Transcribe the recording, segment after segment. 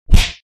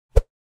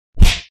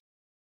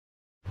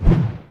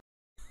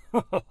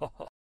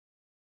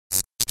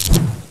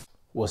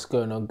What's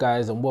going on,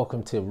 guys, and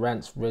welcome to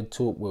Rants Red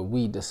Talk, where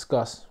we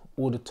discuss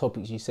all the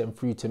topics you send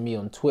through to me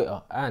on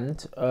Twitter.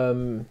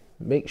 And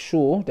make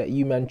sure that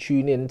you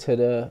tune in to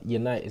the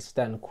United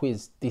Stand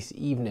quiz this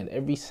evening.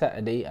 Every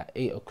Saturday at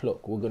 8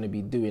 o'clock we're going to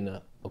be doing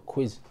a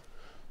quiz.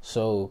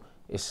 So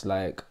it's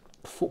like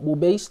football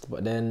based,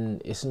 but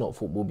then it's not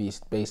football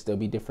based. There'll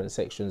be different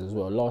sections as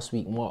well. Last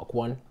week Mark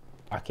won,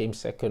 I came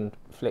second,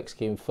 Flex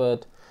came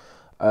third.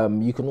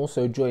 You can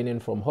also join in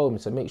from home,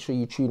 so make sure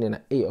you tune in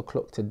at 8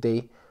 o'clock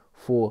today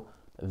for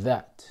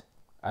that.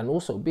 And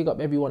also big up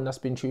everyone that's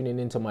been tuning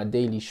into my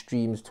daily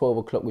streams. 12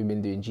 o'clock we've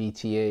been doing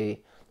GTA,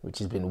 which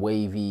has been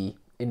wavy.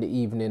 In the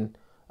evening,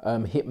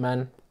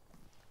 Hitman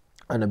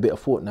and a bit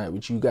of Fortnite,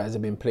 which you guys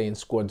have been playing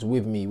squads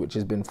with me, which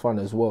has been fun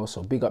as well.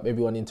 So big up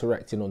everyone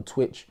interacting on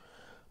Twitch.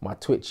 My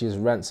Twitch is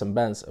Rants and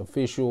Bants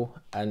official,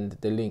 and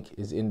the link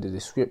is in the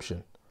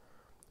description.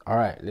 All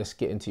right, let's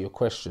get into your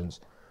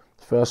questions.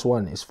 First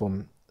one is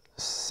from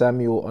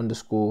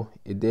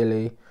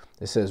Samuel_Idele.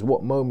 It says,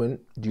 what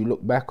moment do you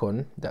look back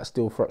on that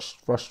still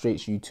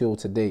frustrates you till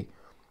today?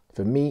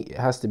 For me, it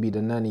has to be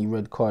the Nani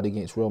red card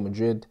against Real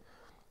Madrid.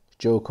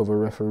 Joke of a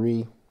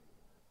referee.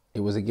 It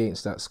was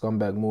against that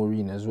scumbag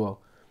Maureen as well.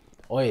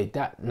 Oh yeah,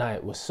 that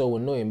night was so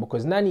annoying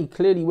because Nani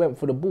clearly went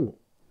for the ball.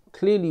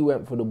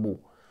 It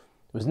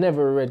was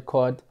never a red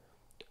card.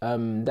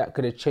 That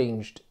could have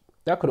changed.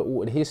 That could have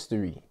altered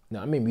history.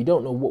 Now, I mean, we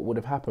don't know what would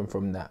have happened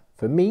from that.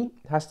 For me,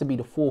 it has to be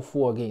the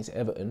 4-4 against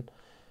Everton.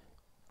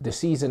 The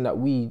season that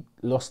we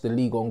lost the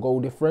league on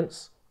goal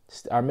difference.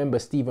 I remember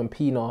Steven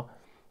Pienaar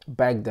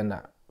bagged on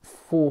that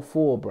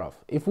 4-4, bruv.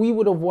 If we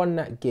would have won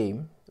that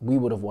game, we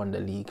would have won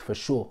the league for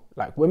sure.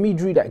 Like, when we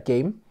drew that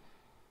game,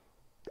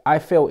 I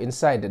felt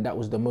inside that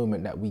was the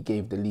moment that we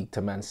gave the league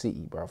to Man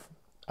City, bruv.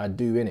 I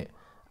do, innit?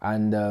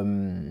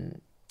 And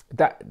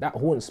that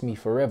haunts me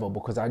forever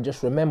because I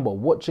just remember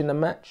watching the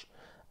match,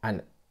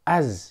 and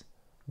as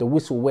the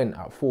whistle went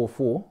at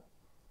 4-4,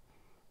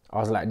 I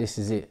was like, this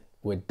is it.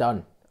 We're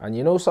done. And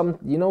you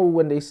know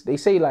when they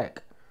say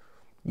like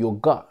your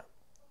gut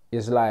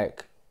is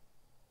like,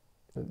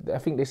 I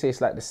think they say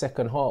it's like the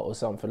second heart or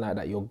something like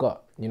that, your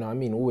gut. You know what I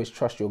mean? Always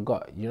trust your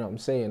gut. You know what I'm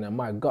saying? And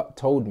my gut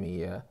told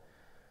me, yeah,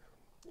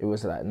 it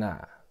was like, nah,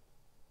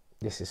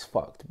 this is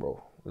fucked,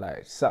 bro.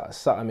 Like,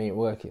 something ain't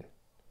working.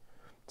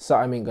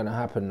 Something ain't gonna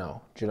happen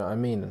now. Do you know what I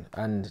mean?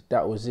 And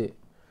that was it.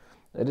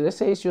 They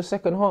say it's your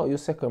second heart, your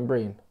second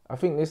brain. I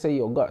think they say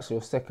your gut's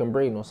your second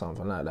brain or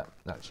something like that,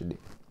 actually.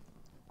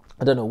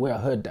 I don't know where I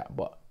heard that,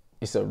 but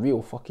it's a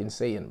real fucking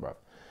saying, bro.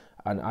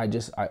 And I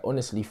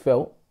honestly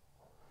felt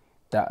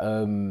that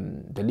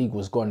the league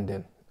was gone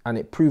then. And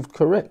it proved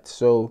correct.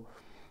 So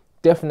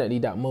definitely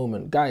that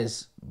moment.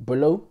 Guys,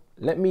 below,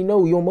 let me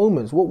know your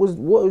moments. What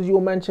was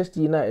your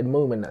Manchester United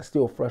moment that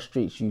still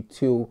frustrates you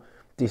till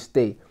this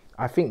day?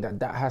 I think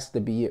that has to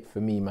be it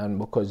for me, man,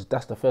 because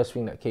that's the first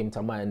thing that came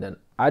to mind, and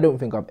I don't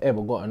think I've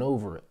ever gotten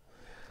over it.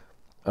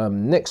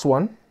 Next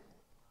one,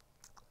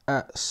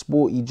 at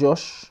Sporty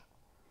Josh.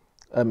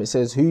 It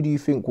says, who do you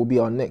think will be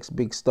our next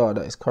big star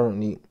that is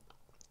currently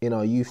in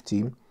our youth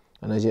team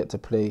and has yet to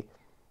play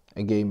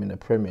a game in the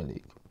Premier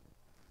League?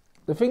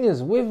 The thing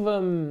is, with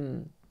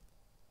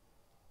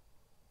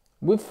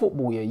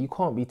football, yeah, you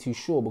can't be too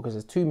sure because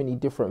there's too many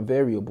different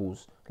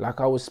variables.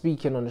 Like I was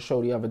speaking on the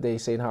show the other day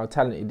saying how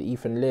talented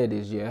Ethan Laird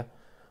is, yeah,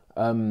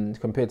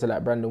 compared to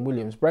like Brandon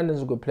Williams.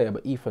 Brandon's a good player,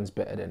 but Ethan's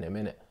better than him,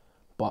 innit?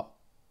 But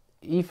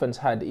Ethan's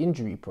had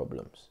injury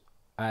problems.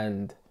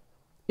 And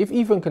if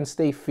Ethan can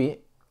stay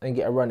fit and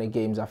get a run of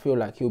games, I feel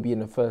like he'll be in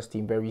the first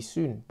team very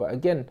soon. But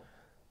again,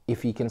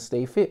 if he can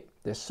stay fit,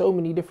 there's so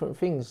many different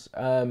things.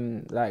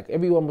 Like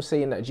everyone was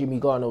saying that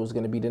Jimmy Garner was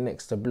going to be the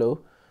next to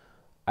blow,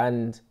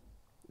 and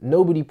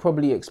nobody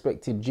probably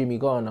expected Jimmy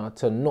Garner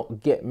to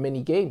not get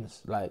many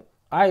games. Like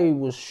I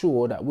was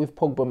sure that with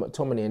Pogba,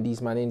 McTominay and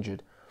these men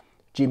injured,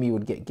 Jimmy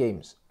would get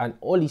games, and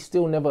Ollie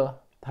still never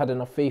had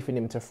enough faith in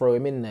him to throw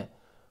him in there,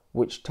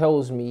 which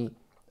tells me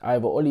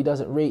either Ollie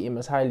doesn't rate him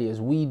as highly as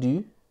we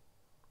do,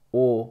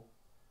 or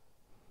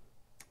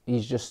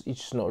he's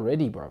just not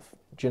ready, bruv.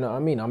 Do you know what I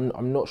mean?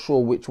 I'm not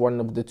sure which one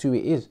of the two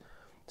it is.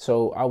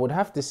 So I would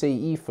have to say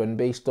Ethan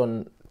based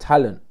on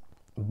talent,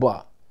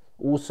 but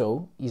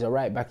also he's a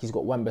right back. He's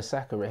got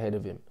Wan-Bissaka ahead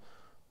of him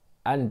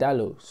and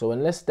Dalot. So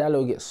unless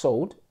Dalot gets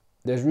sold,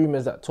 there's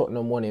rumours that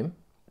Tottenham want him,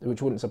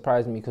 which wouldn't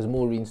surprise me because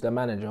Maureen's the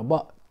manager.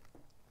 But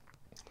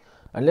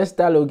unless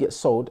Dalot gets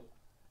sold,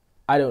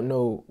 I don't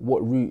know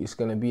what route it's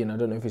going to be, and I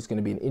don't know if it's going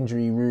to be an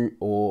injury route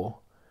or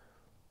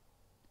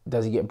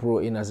does he get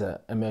brought in as an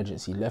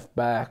emergency left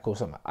back or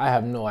something? I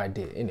have no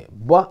idea, innit?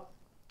 But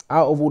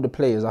out of all the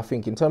players, I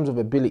think in terms of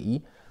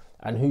ability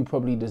and who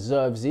probably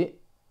deserves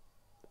it,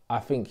 I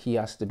think he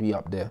has to be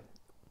up there.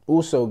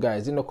 Also,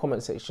 guys, in the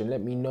comment section, let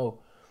me know,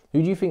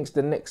 who do you think is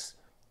the next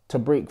to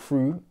break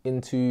through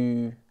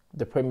into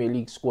the Premier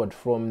League squad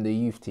from the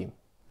youth team?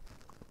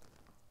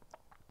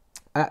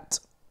 At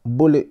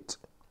Bullet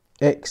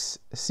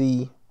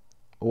XC11.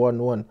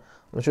 I'm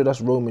sure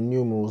that's Roman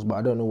numerals, but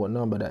I don't know what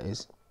number that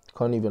is.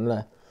 Can't even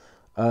lie.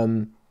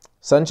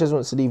 Sanchez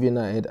wants to leave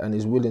United and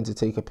is willing to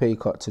take a pay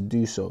cut to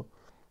do so.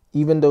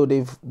 Even though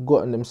they've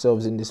gotten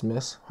themselves in this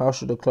mess, how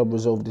should the club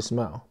resolve this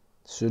matter?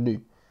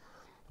 Sadu.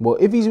 Well,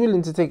 if he's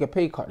willing to take a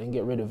pay cut, then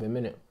get rid of him,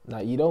 innit?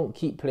 Like, you don't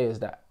keep players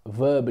that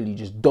verbally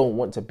just don't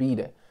want to be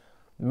there.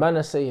 Man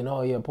are saying,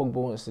 oh yeah, Pogba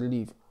wants to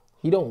leave.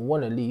 He don't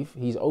want to leave.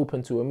 He's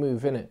open to a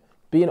move, innit?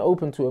 Being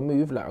open to a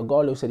move, like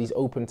Agallo said, he's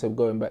open to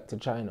going back to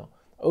China.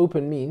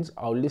 Open means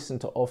I'll listen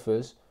to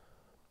offers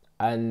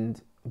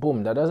and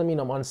boom, that doesn't mean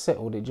I'm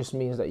unsettled. It just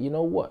means that, you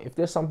know what, if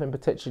there's something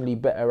potentially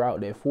better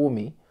out there for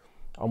me,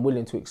 I'm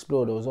willing to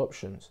explore those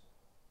options.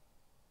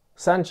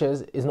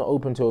 Sanchez is not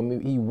open to a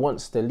move. He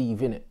wants to leave,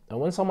 innit? And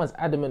when someone's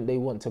adamant they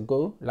want to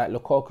go, like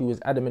Lukaku is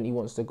adamant he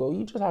wants to go,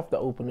 you just have to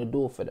open the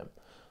door for them.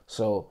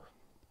 So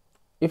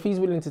if he's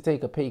willing to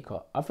take a pay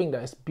cut, I think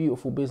that's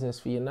beautiful business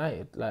for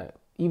United. Like,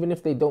 even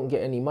if they don't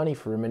get any money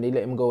for him and they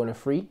let him go on a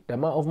free, the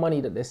amount of money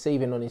that they're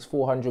saving on his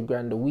 400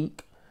 grand a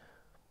week,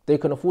 they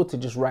can afford to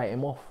just write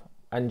him off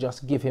and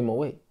just give him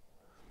away.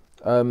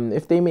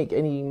 If they make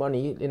any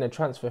money in a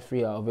transfer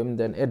fee out of him,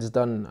 then Ed's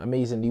done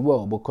amazingly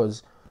well,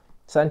 because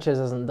Sanchez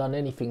hasn't done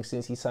anything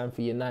since he signed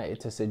for United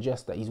to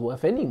suggest that he's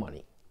worth any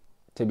money,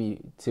 to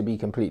be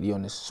completely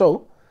honest.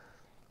 So,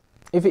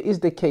 if it is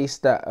the case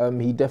that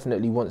he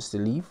definitely wants to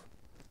leave,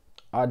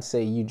 I'd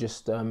say you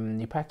just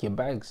you pack your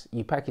bags,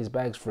 you pack his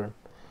bags for him.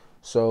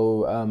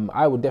 So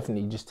I would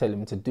definitely just tell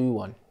him to do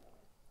one,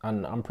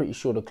 and I'm pretty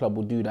sure the club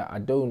will do that. I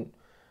don't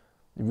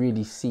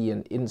really see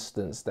an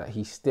instance that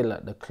he's still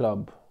at the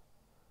club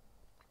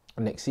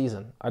next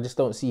season. I just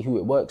don't see who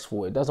it works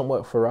for. It doesn't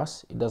work for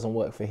us. It doesn't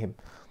work for him.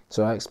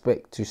 So I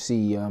expect to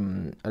see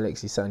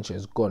Alexis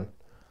Sanchez gone.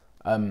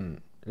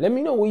 Let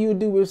me know what you would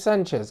do with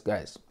Sanchez,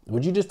 guys.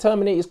 Would you just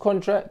terminate his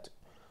contract?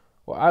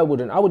 Well, I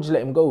wouldn't. I would just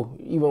let him go,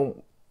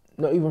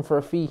 not even for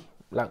a fee.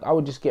 Like, I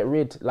would just get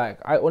rid. Like,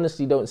 I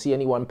honestly don't see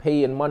anyone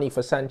paying money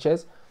for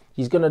Sanchez.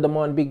 He's going to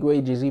demand big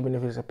wages, even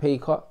if it's a pay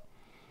cut.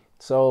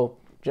 So,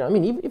 do you know what I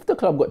mean? Even if the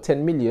club got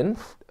 10 million,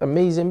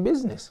 amazing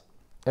business.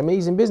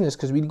 Amazing business,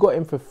 because we got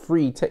him for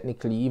free,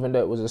 technically, even though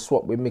it was a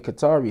swap with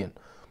Mkhitaryan.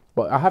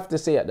 But I have to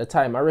say, at the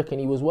time, I reckon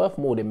he was worth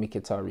more than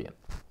Mkhitaryan.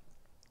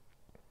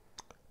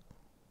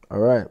 All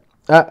right.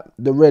 At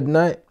the Red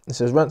Knight, it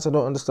says, Rants, I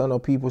don't understand how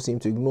people seem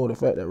to ignore the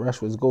fact that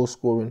Rashford's goal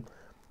scoring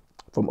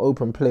from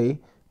open play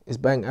is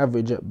bang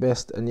average at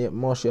best, and yet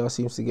Martial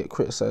seems to get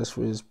criticised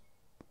for his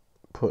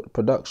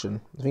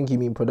production. I think you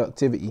mean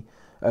productivity.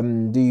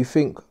 Do you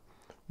think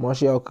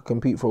Martial could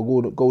compete for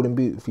a golden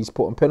boot if he's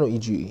put on penalty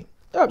duty?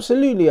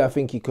 Absolutely, I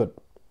think he could.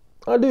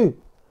 I do.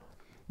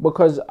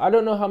 Because I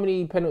don't know how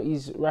many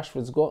penalties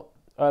Rashford's got,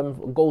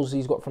 goals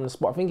he's got from the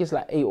spot. I think it's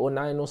like 8 or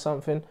 9 or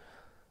something.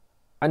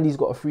 And he's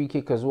got a free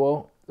kick as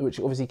well, which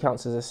obviously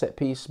counts as a set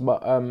piece.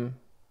 But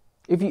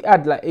if you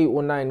add like 8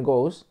 or 9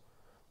 goals,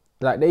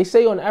 like they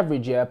say on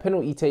average, yeah, a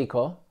penalty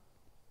taker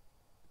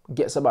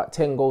gets about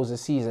 10 goals a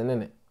season,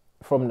 innit?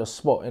 From the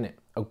spot, innit?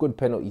 A good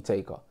penalty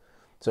taker.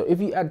 So if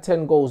you add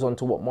 10 goals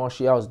onto what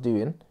Martial's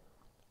doing,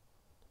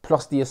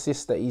 plus the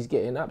assists that he's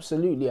getting,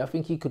 absolutely, I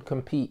think he could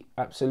compete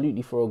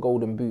absolutely for a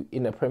golden boot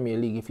in the Premier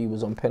League if he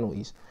was on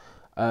penalties.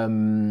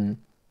 That's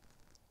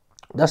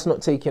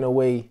not taking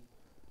away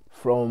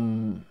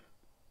from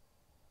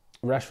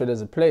Rashford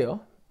as a player.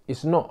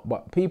 It's not,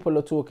 but people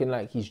are talking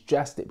like he's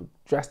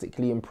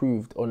drastically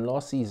improved on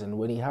last season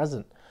when he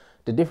hasn't.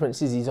 The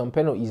difference is he's on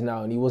penalties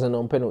now and he wasn't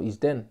on penalties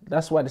then.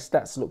 That's why the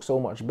stats look so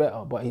much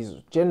better, but his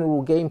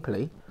general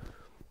gameplay,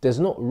 there's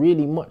not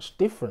really much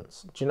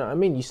difference. Do you know what I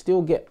mean? You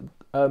still get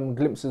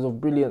glimpses of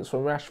brilliance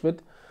from Rashford,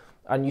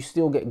 and you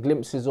still get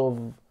glimpses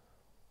of,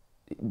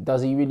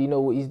 does he really know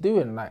what he's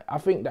doing? Like, I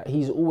think that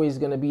he's always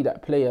going to be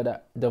that player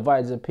that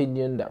divides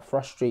opinion, that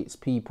frustrates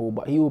people,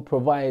 but he will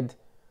provide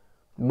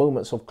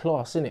moments of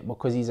class in it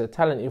because he's a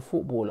talented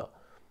footballer.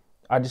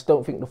 I just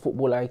don't think the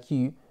football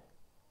IQ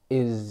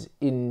is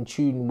in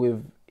tune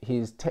with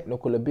his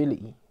technical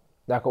ability.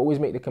 Like, I always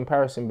make the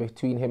comparison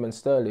between him and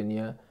Sterling,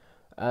 yeah.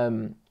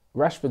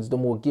 Rashford's the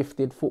more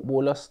gifted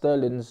footballer,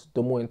 Sterling's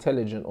the more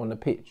intelligent on the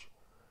pitch.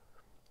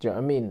 Do you know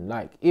what I mean?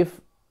 Like, if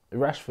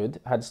Rashford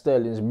had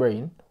Sterling's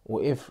brain,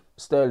 or if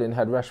Sterling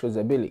had Rashford's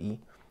ability,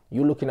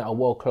 you're looking at a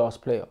world-class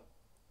player.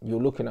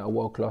 You're looking at a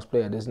world-class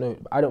player.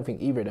 I don't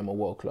think either of them are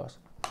world-class.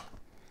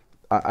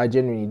 I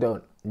genuinely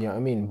don't. You know what I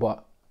mean?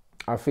 But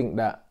I think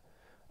that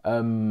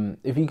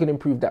if he can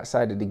improve that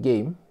side of the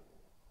game,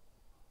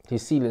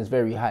 his ceiling's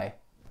very high.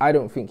 I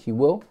don't think he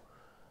will,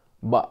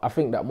 but I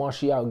think that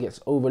Martial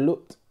gets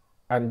overlooked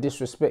and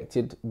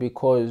disrespected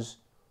because,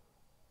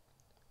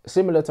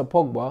 similar to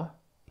Pogba,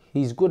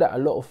 he's good at a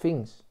lot of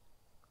things.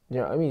 You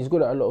know what I mean? He's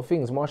good at a lot of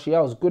things.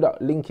 Martial's good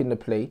at linking the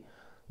play.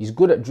 He's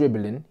good at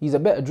dribbling. He's a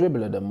better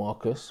dribbler than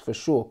Marcus, for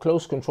sure.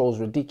 Close control's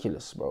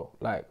ridiculous, bro.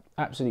 Like,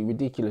 absolutely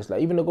ridiculous.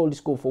 Like, even the goal he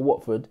scored for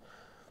Watford, do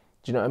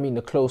you know what I mean?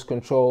 The close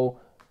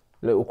control,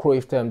 little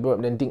Cruyff turn,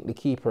 then dink the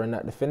keeper, and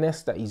that the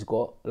finesse that he's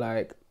got.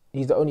 Like,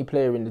 he's the only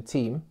player in the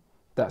team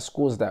that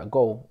scores that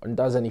goal and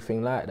does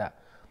anything like that.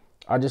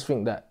 I just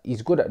think that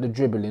he's good at the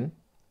dribbling.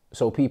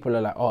 So people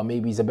are like, oh,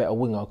 maybe he's a better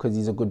winger because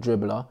he's a good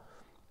dribbler.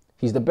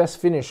 He's the best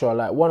finisher.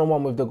 Like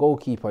one-on-one with the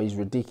goalkeeper, he's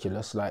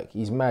ridiculous. Like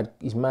he's mad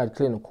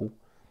clinical.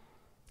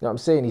 You know what I'm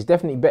saying? He's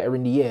definitely better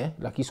in the air.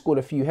 Like he scored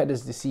a few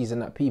headers this season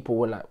that people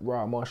were like,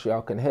 "Wow,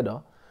 Martial can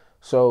header."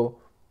 So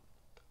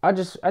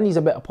and he's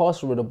a better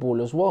passer with the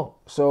ball as well.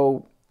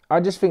 So I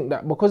just think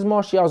that because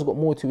Martial's got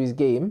more to his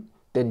game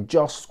than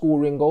just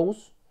scoring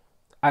goals,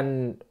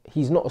 and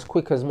he's not as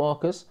quick as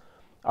Marcus,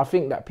 I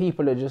think that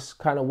people are just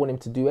kind of want him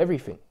to do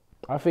everything.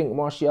 I think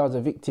Martial's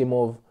a victim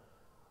of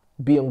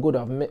being good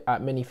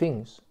at many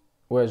things,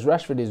 whereas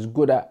Rashford is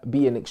good at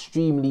being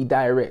extremely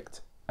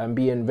direct and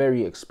being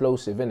very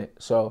explosive in it.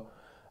 So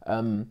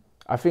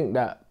I think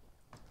that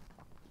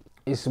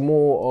it's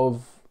more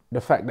of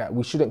the fact that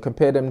we shouldn't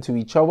compare them to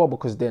each other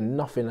because they're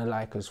nothing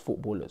alike as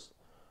footballers.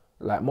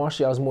 Like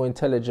Martial's more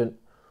intelligent,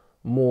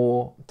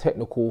 more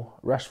technical.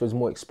 Rashford's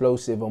more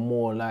explosive and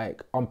more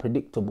like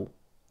unpredictable.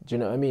 Do you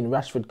know what I mean?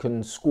 Rashford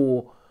can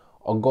score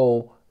a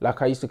goal.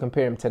 Like I used to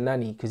compare him to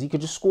Nani because he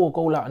could just score a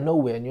goal out of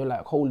nowhere and you're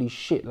like, holy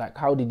shit, like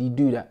how did he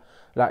do that?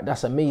 Like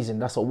that's amazing.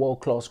 That's a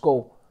world-class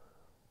goal.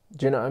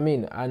 Do you know what I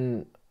mean?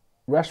 And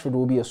Rashford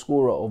will be a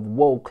scorer of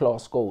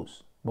world-class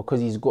goals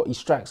because he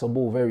strikes a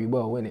ball very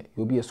well, innit?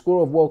 He'll be a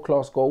scorer of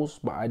world-class goals,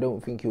 but I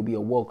don't think he'll be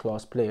a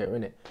world-class player,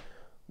 innit?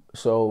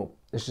 So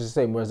it's just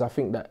the same. Whereas I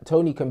think that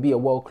Tony can be a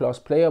world-class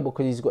player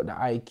because he's got the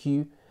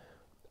IQ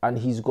and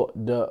he's got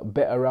the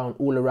better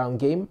all-around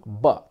game.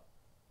 But,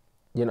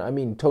 you know what I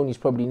mean? Tony's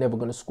probably never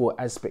going to score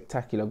as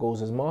spectacular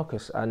goals as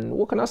Marcus. And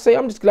what can I say?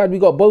 I'm just glad we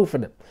got both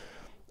of them.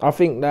 I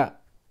think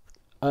that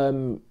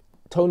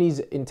Tony's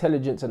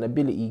intelligence and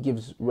ability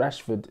gives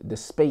Rashford the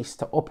space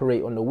to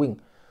operate on the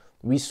wing.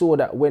 We saw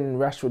that when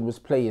Rashford was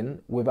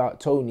playing without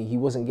Tony, he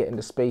wasn't getting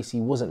the space, he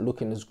wasn't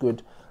looking as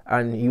good,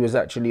 and he was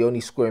actually only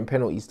scoring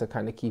penalties to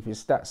kind of keep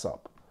his stats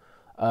up.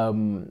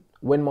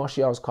 When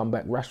Martial's come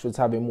back, Rashford's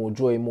having more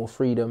joy, more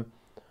freedom,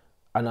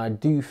 and I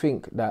do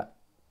think that,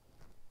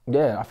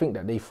 yeah, I think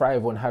that they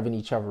thrive on having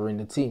each other in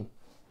the team.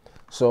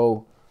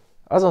 So,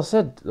 as I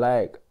said,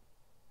 like,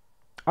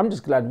 I'm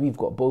just glad we've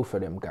got both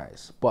of them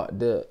guys. But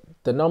the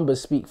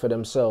numbers speak for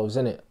themselves,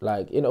 innit?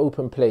 Like, in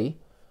open play,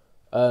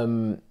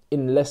 in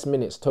less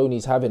minutes,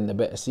 Tony's having the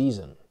better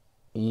season.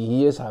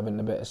 He is having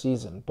the better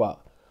season. But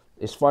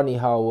it's funny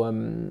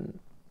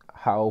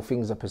how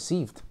things are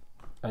perceived.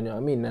 And you know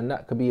what I mean? And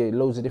that could be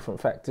loads of different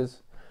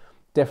factors.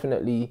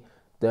 Definitely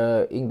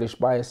the English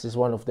bias is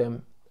one of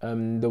them.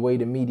 The way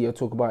the media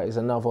talk about it is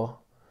another.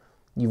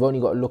 You've only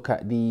got to look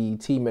at the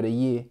team of the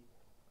year.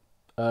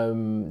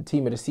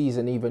 Team of the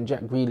season, even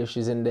Jack Grealish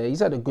is in there. He's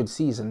had a good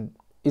season.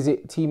 Is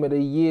it team of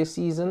the year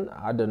season?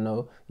 I don't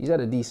know. He's had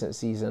a decent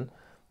season.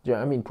 Do you know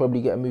what I mean?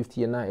 Probably get a move to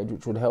United,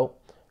 which would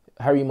help.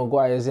 Harry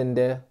Maguire's in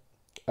there.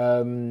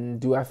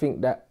 Do I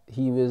think that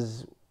he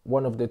was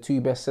one of the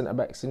two best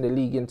centre-backs in the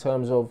league in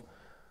terms of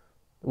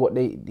what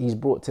he's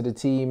brought to the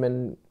team?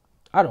 And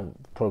I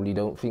probably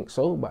don't think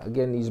so. But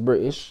again, he's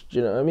British. Do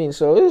you know what I mean?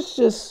 So it's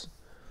just,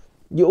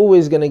 you're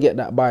always going to get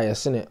that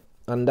bias, innit?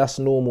 And that's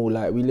normal.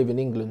 Like, we live in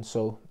England,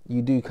 so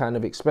you do kind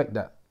of expect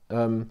that.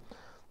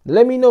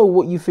 Let me know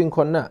what you think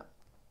on that.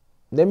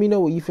 Let me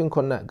know what you think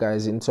on that,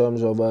 guys, in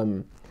terms of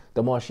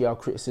the Martial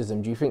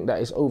criticism. Do you think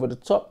that it's over the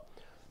top?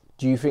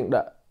 Do you think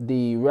that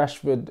the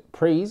Rashford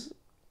praise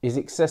is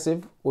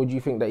excessive? Or do you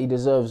think that he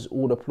deserves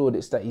all the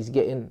plaudits that he's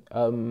getting?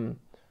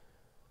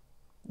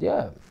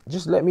 Yeah,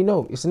 just let me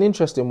know. It's an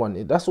interesting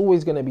one. That's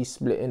always going to be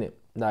split, innit?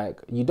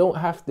 Like, you don't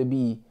have to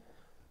be,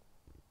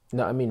 you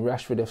know what I mean,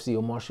 Rashford FC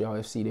or Martial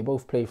FC. They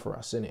both play for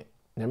us, innit? You know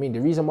what I mean?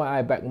 The reason why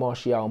I back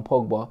Martial and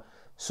Pogba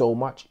so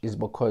much is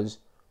because,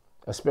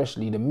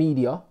 especially the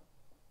media,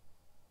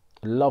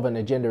 love an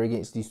agenda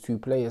against these two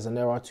players, and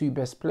they're our two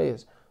best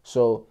players.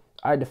 So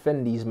I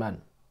defend these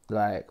men,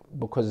 like,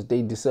 because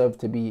they deserve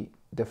to be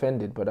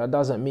defended. But that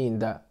doesn't mean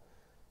that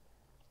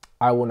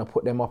I want to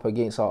put them up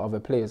against our other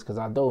players, because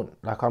I don't.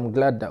 Like, I'm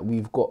glad that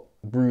we've got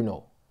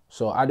Bruno.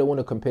 So I don't want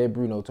to compare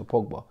Bruno to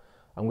Pogba.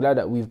 I'm glad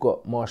that we've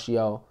got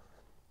Martial.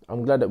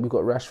 I'm glad that we've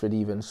got Rashford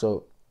even.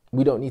 So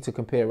we don't need to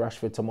compare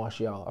Rashford to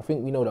Martial. I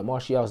think we know that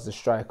Martial's the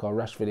striker,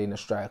 Rashford ain't a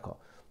striker.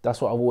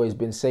 That's what I've always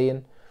been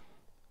saying.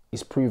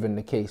 It's proven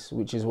the case,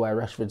 which is why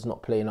Rashford's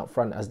not playing up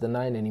front as the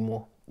 9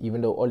 anymore,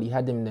 even though Oli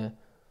had him there.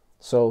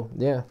 So,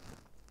 yeah.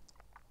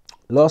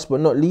 Last but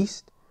not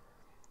least,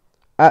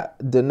 at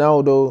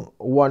Donaldo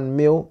 1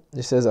 mil,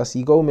 it says, I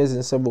see Gomes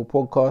in several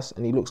podcasts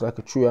and he looks like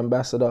a true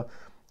ambassador,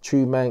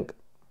 true mank,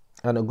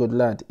 and a good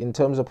lad. In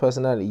terms of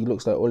personality, he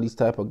looks like Oli's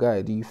type of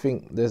guy. Do you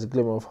think there's a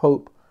glimmer of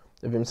hope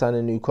of him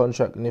signing a new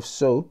contract? And if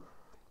so,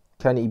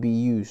 can he be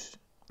used?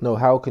 No,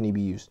 how can he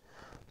be used?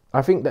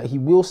 I think that he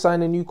will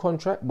sign a new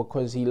contract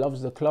because he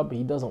loves the club.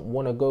 He doesn't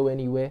want to go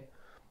anywhere.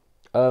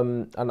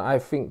 And I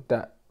think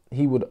that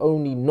he would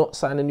only not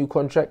sign a new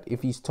contract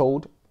if he's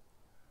told,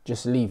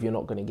 just leave, you're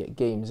not going to get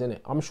games, innit?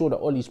 I'm sure that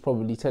Oli's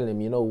probably telling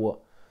him, you know what,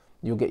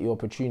 you'll get your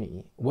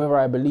opportunity. Whether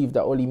I believe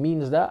that Oli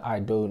means that, I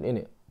don't,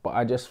 innit? But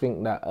I just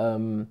think that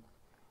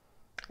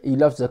he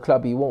loves the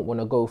club. He won't want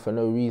to go for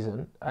no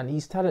reason. And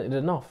he's talented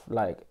enough.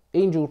 Like,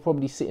 Angel's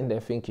probably sitting there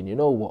thinking, you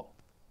know what?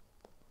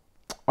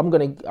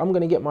 I'm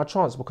gonna get my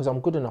chance because I'm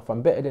good enough.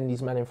 I'm better than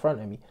these men in front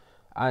of me.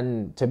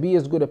 And to be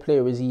as good a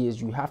player as he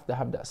is, you have to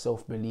have that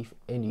self-belief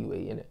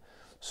anyway, innit?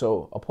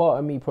 So a part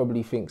of me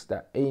probably thinks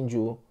that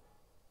Angel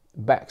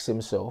backs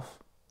himself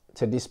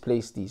to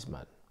displace these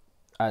men.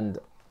 And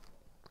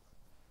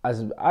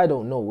as I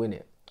don't know,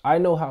 innit? I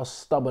know how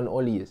stubborn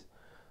Ollie is.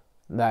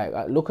 Like,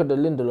 look at the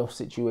Lindelof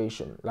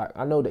situation. Like,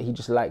 I know that he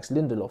just likes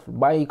Lindelof.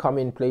 Bailly come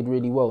in, played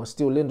really well, and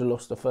still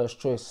Lindelof's the first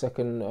choice,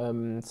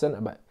 second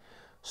centre-back.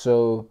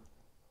 So,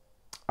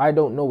 I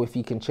don't know if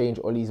he can change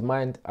Ollie's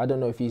mind. I don't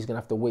know if he's going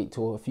to have to wait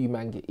till a few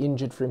men get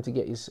injured for him to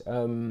get his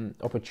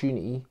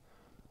opportunity.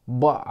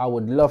 But I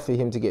would love for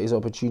him to get his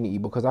opportunity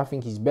because I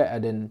think he's better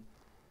than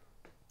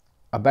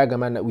a bagger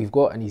man that we've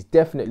got, and he's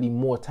definitely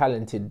more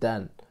talented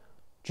than.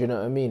 Do you know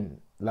what I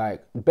mean?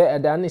 Like, better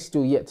than is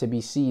still yet to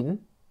be seen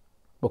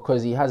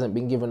because he hasn't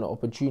been given the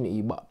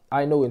opportunity. But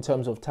I know in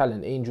terms of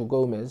talent, Angel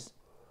Gomes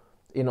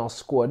in our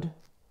squad,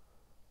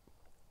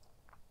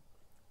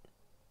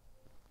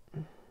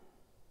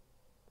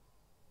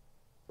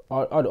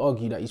 I'd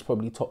argue that he's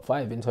probably top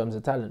 5 in terms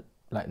of talent.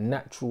 Like,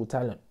 natural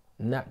talent.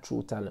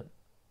 Natural talent.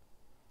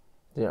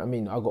 You know what I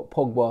mean? I got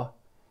Pogba,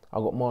 I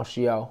got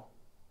Martial,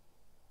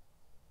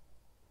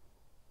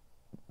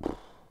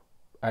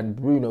 and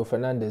Bruno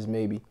Fernandes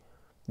maybe.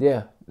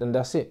 Yeah, and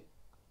that's it.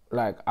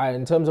 Like,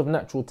 in terms of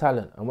natural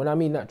talent, and when I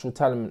mean natural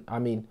talent, I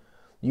mean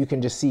you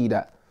can just see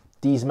that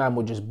these men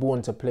were just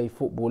born to play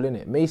football,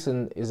 innit?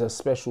 Mason is a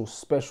special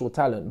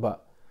talent,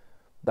 but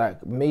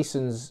like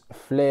Mason's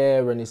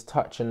flair and his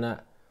touch and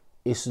that,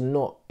 it's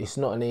not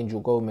an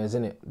Angel Gomes,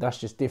 innit? That's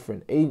just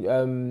different.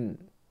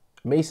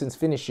 Mason's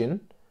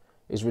finishing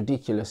is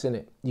ridiculous,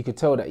 innit? You could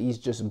tell that he's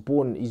just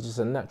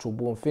a natural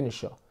born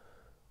finisher.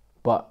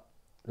 But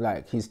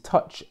like his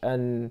touch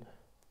and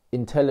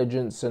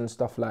intelligence and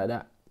stuff like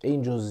that,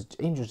 Angel's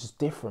just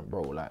different,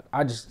 bro. Like,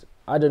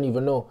 I don't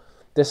even know.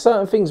 There's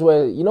certain things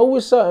where, you know,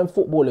 with certain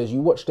footballers,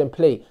 you watch them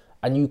play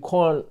and you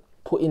can't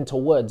put into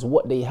words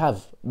what they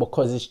have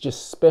because it's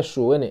just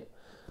special, innit?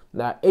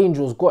 Like,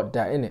 Angel's got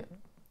that, innit?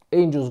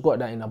 Angel's got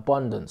that in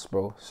abundance,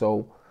 bro.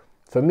 So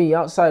for me,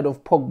 outside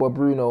of Pogba,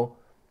 Bruno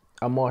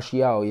and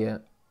Martial, yeah,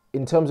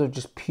 in terms of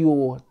just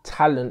pure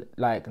talent,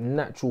 like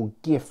natural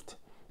gift,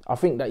 I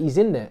think that he's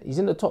in there. He's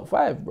in the top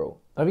 5, bro.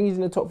 I think he's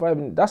in the top 5.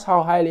 And that's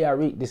how highly I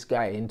rate this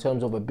guy in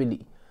terms of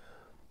ability.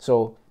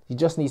 So he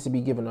just needs to be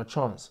given a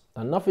chance.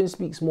 And nothing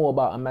speaks more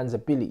about a man's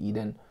ability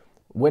than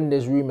when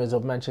there's rumours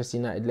of Manchester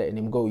United letting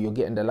him go, you're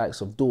getting the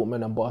likes of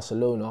Dortmund and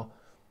Barcelona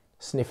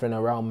sniffing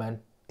around, man.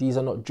 These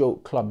are not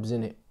joke clubs,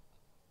 innit?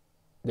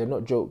 They're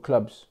not joke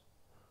clubs.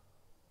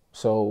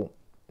 So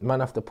man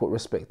have to put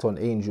respect on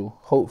Angel.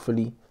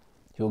 Hopefully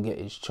he'll get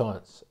his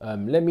chance.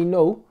 Let me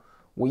know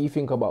what you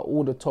think about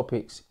all the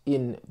topics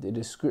in the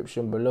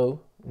description below,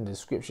 in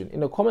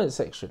the comment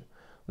section.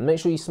 Make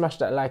sure you smash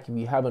that like if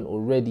you haven't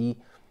already.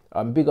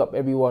 Big up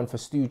everyone for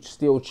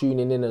still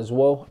tuning in as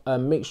well.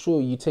 Make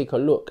sure you take a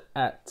look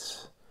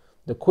at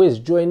the quiz.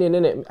 Join in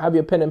it. Have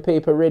your pen and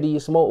paper ready.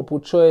 It's multiple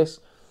choice.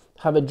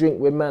 Have a drink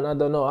with man. I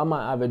don't know. I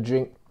might have a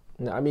drink.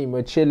 You know what I mean?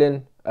 We're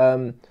chilling.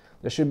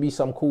 There should be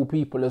some cool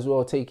people as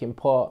well taking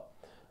part.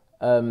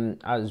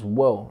 As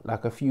well,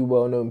 like a few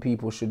well-known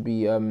people should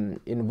be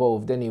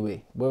involved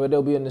anyway. Whether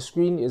they'll be on the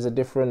screen is a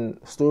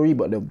different story,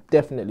 but they'll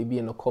definitely be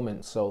in the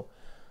comments. So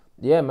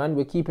yeah, man,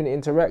 we're keeping it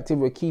interactive,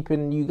 we're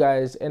keeping you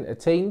guys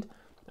entertained,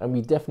 and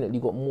we definitely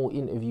got more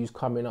interviews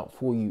coming up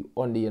for you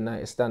on the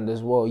United Stand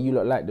as well. You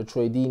look like the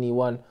Troy Deeney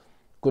one,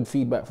 good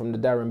feedback from the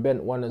Darren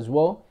Bent one as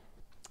well,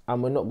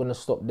 and we're not going to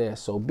stop there.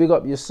 So big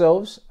up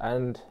yourselves,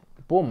 and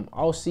boom,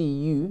 I'll see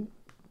you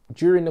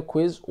during the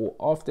quiz or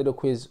after the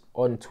quiz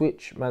on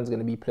Twitch. Man's going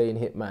to be playing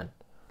Hitman.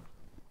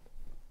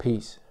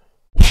 Peace.